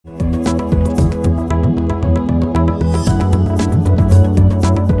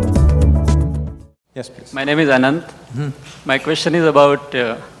Yes, please. My name is Anant. My question is about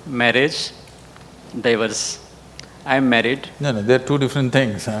marriage, divorce. I am married. No, they're two different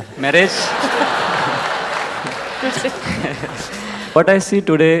things, huh? Marriage. What I see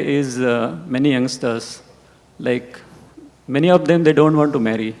today is many youngsters, like many of them, they don't want to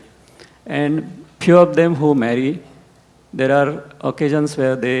marry. And few of them who marry, there are occasions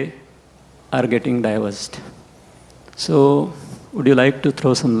where they are getting divorced. So, would you like to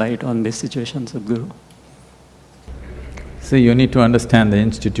throw some light on this situation, Sadhguru? See, you need to understand the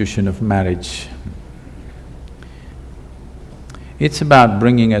institution of marriage. It's about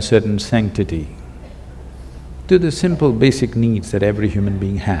bringing a certain sanctity to the simple basic needs that every human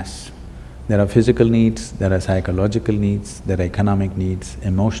being has. There are physical needs, there are psychological needs, there are economic needs,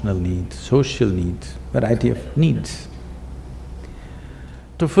 emotional needs, social needs, variety of needs.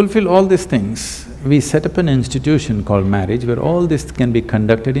 To fulfill all these things, we set up an institution called marriage where all this can be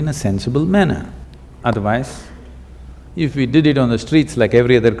conducted in a sensible manner. Otherwise, if we did it on the streets like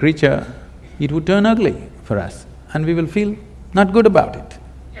every other creature, it would turn ugly for us and we will feel not good about it.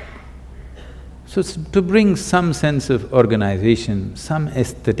 So, to bring some sense of organization, some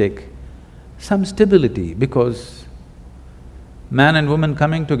aesthetic, some stability, because man and woman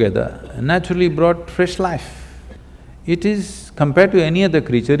coming together naturally brought fresh life. It is, compared to any other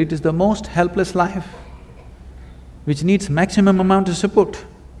creature, it is the most helpless life, which needs maximum amount of support.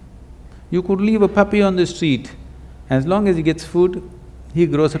 You could leave a puppy on the street, as long as he gets food, he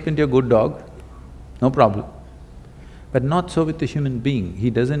grows up into a good dog, no problem. But not so with the human being.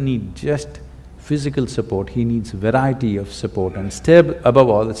 He doesn't need just physical support, he needs variety of support and above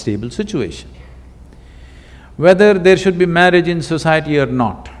all, a stable situation. Whether there should be marriage in society or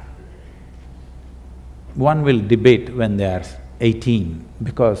not, one will debate when they are 18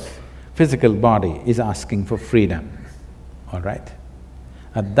 because physical body is asking for freedom, all right?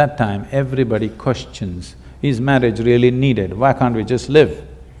 At that time, everybody questions, is marriage really needed? Why can't we just live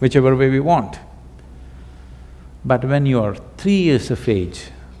whichever way we want? But when you are 3 years of age,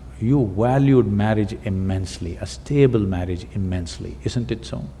 you valued marriage immensely, a stable marriage immensely, isn't it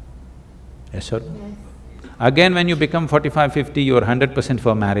so? Yes or no? Yes. Again, when you become 45, 50, you're 100%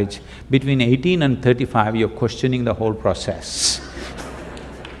 for marriage. Between 18 and 35, you're questioning the whole process,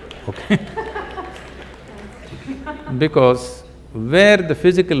 okay? Because where the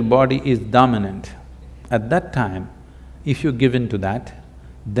physical body is dominant, at that time, if you give in to that,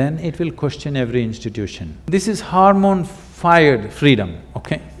 then it will question every institution. This is hormone-fired freedom,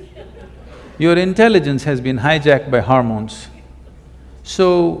 okay? Your intelligence has been hijacked by hormones,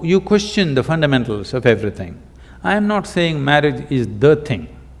 so you question the fundamentals of everything. I am not saying marriage is the thing,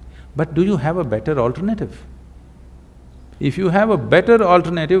 but do you have a better alternative? If you have a better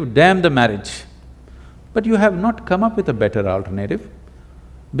alternative, damn the marriage. But you have not come up with a better alternative,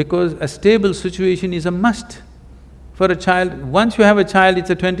 because a stable situation is a must for a child. Once you have a child,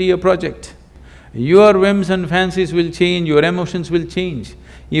 it's a 20-year project. Your whims and fancies will change, your emotions will change.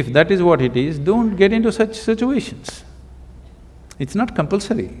 If that is what it is, don't get into such situations. It's not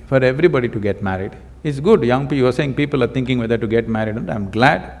compulsory for everybody to get married. It's good, young people, you are saying people are thinking whether to get married, and I'm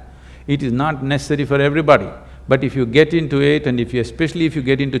glad. It is not necessary for everybody. But if you get into it and especially if you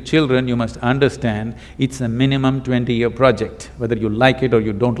get into children, you must understand it's a minimum 20-year project, whether you like it or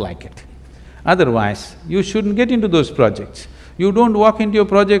you don't like it. Otherwise, you shouldn't get into those projects. You don't walk into a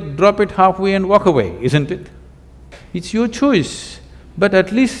project, drop it halfway and walk away, isn't it? It's your choice, but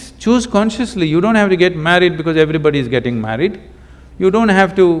at least choose consciously. You don't have to get married because everybody is getting married. You don't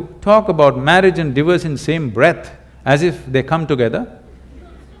have to talk about marriage and divorce in same breath as if they come together.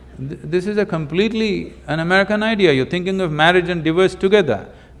 This is a completely an American idea, you're thinking of marriage and divorce together.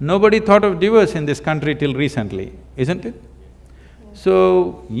 Nobody thought of divorce in this country till recently, isn't it?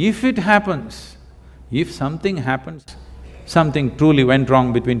 So, if it happens, if something happens, something truly went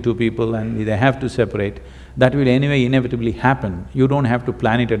wrong between two people and they have to separate, that will anyway inevitably happen. You don't have to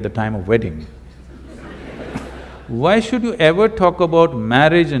plan it at the time of wedding. Why should you ever talk about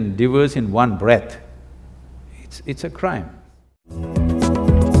marriage and divorce in one breath? It's a crime.